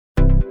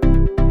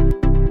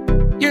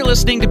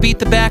listening to Beat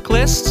the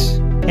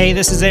Backlist. Hey,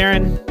 this is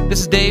Aaron.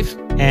 This is Dave.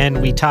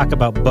 And we talk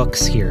about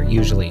books here,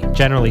 usually,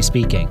 generally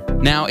speaking.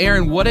 Now,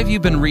 Aaron, what have you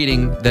been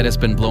reading that has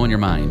been blowing your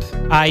mind?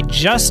 I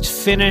just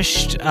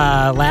finished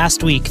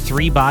last week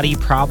Three Body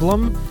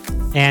Problem,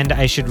 and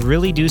I should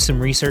really do some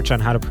research on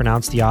how to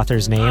pronounce the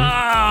author's name.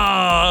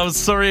 Oh,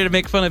 sorry to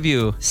make fun of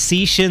you.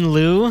 Cixin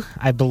Liu,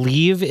 I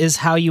believe, is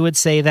how you would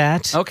say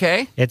that.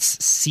 Okay. It's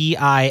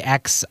Cixian,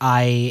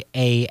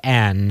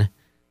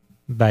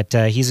 but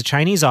he's a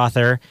Chinese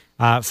author,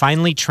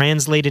 finally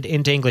translated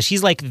into English.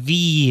 He's like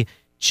the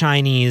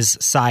Chinese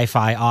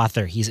sci-fi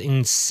author. He's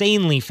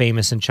insanely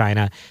famous in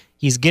China.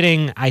 He's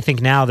getting, I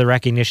think now, the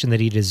recognition that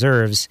he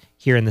deserves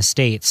here in the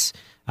States.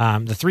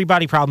 The Three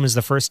Body Problem is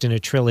the first in a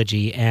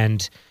trilogy,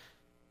 and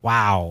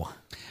wow.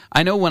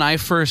 I know when I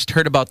first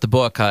heard about the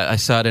book, I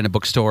saw it in a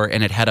bookstore,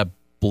 and it had a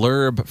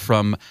blurb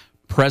from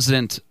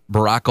President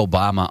Barack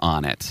Obama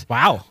on it.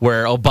 Wow.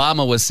 Where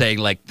Obama was saying,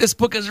 like, this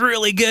book is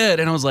really good.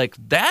 And I was like,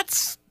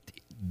 that's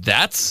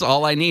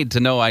all I need to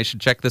know. I should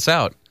check this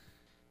out.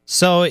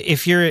 So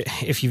if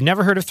you've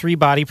never heard of Three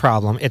Body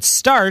Problem,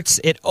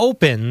 it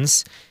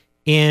opens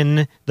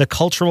in the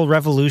Cultural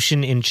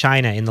Revolution in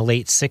China in the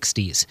late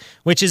 60s,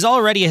 which is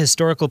already a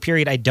historical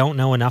period I don't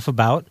know enough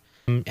about.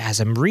 As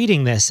I'm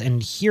reading this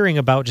and hearing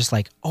about just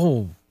like,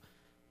 oh,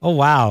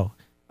 wow.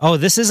 Oh,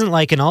 this isn't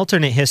like an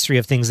alternate history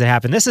of things that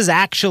happened. This is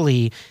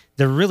actually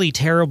the really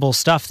terrible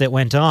stuff that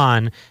went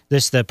on.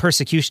 The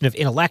persecution of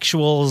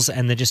intellectuals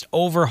and the just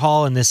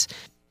overhaul and this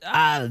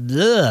right.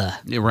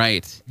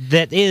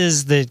 That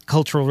is the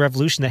Cultural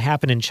Revolution that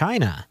happened in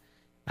China.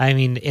 I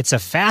mean, it's a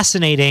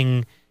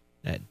fascinating,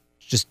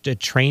 just a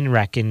train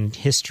wreck in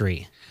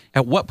history.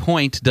 At what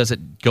point does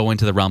it go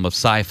into the realm of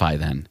sci-fi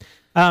then?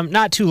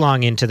 Not too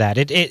long into that.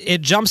 It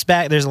jumps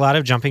back. There's a lot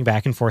of jumping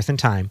back and forth in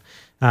time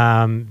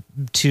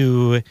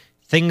to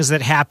things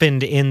that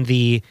happened in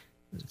the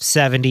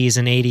 70s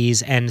and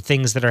 80s and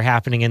things that are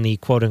happening in the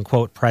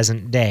quote-unquote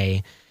present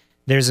day.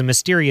 There's a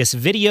mysterious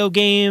video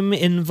game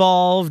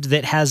involved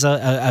that has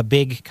a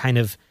big kind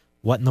of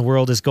what in the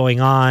world is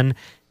going on.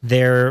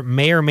 There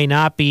may or may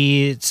not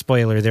be,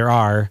 spoiler, there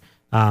are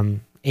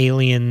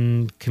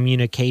alien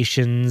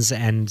communications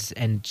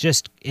and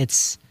just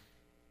it's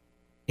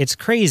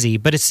crazy,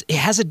 but it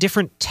has a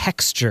different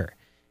texture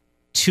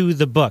to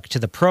the book, to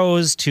the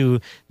prose, to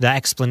the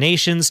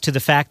explanations, to the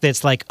fact that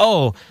it's like,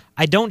 oh,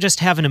 I don't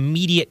just have an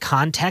immediate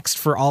context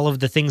for all of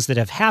the things that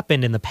have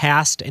happened in the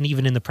past and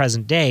even in the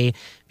present day,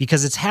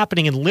 because it's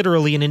happening in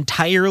literally an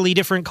entirely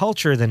different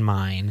culture than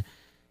mine.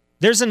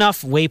 There's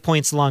enough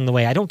waypoints along the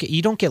way.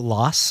 You don't get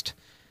lost,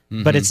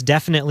 but it's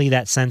definitely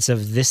that sense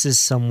of this is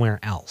somewhere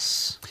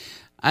else.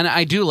 And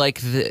I do like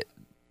the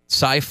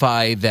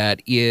sci-fi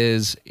that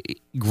is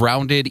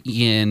grounded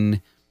in,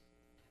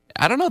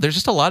 I don't know, there's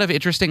just a lot of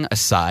interesting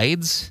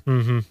asides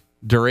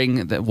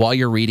while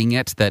you're reading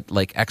it that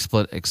like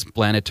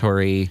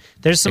explanatory.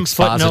 There's some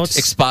footnotes.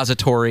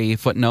 Expository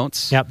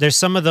footnotes. Yep, there's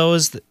some of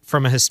those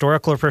from a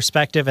historical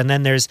perspective, and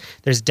then there's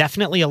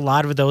definitely a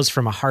lot of those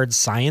from a hard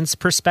science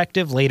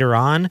perspective later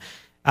on,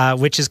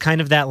 which is kind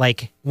of that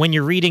like when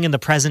you're reading in the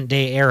present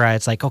day era,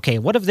 it's like, okay,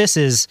 what if this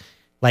is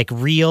like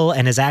real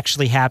and has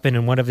actually happened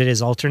and what if it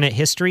is alternate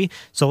history?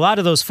 So a lot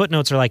of those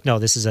footnotes are like, no,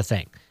 this is a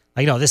thing.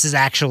 Like, no, this is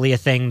actually a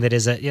thing that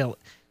is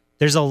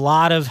there's a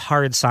lot of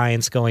hard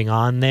science going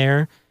on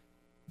there,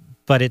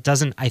 but it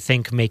doesn't, I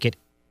think, make it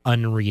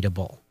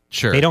unreadable.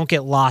 Sure. They don't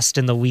get lost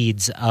in the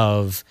weeds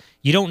of,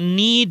 you don't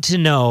need to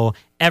know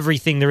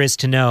everything there is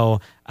to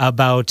know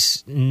about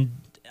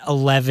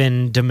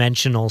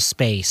 11-dimensional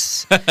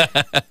space.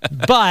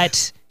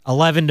 But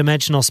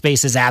 11-dimensional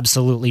space is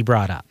absolutely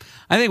brought up.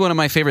 I think one of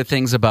my favorite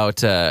things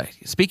about,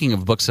 speaking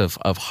of books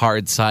of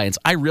hard science,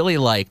 I really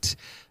liked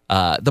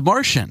The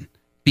Martian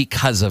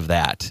because of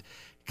that.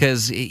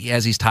 Because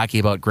as he's talking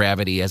about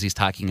gravity, as he's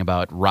talking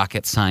about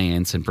rocket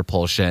science and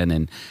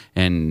propulsion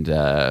and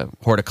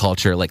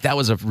horticulture, like that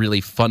was a really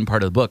fun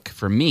part of the book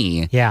for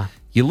me. Yeah.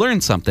 You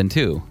learned something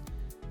too.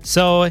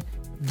 So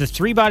the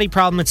Three Body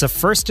Problem, it's a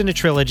first in a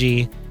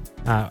trilogy.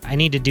 I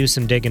need to do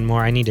some digging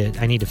more. I need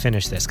to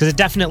finish this because it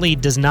definitely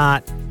does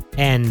not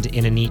end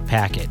in a neat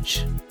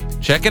package.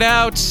 Check it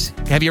out.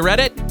 Have you read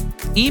it?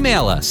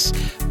 Email us,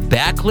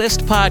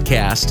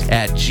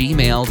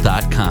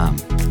 backlistpodcast@gmail.com.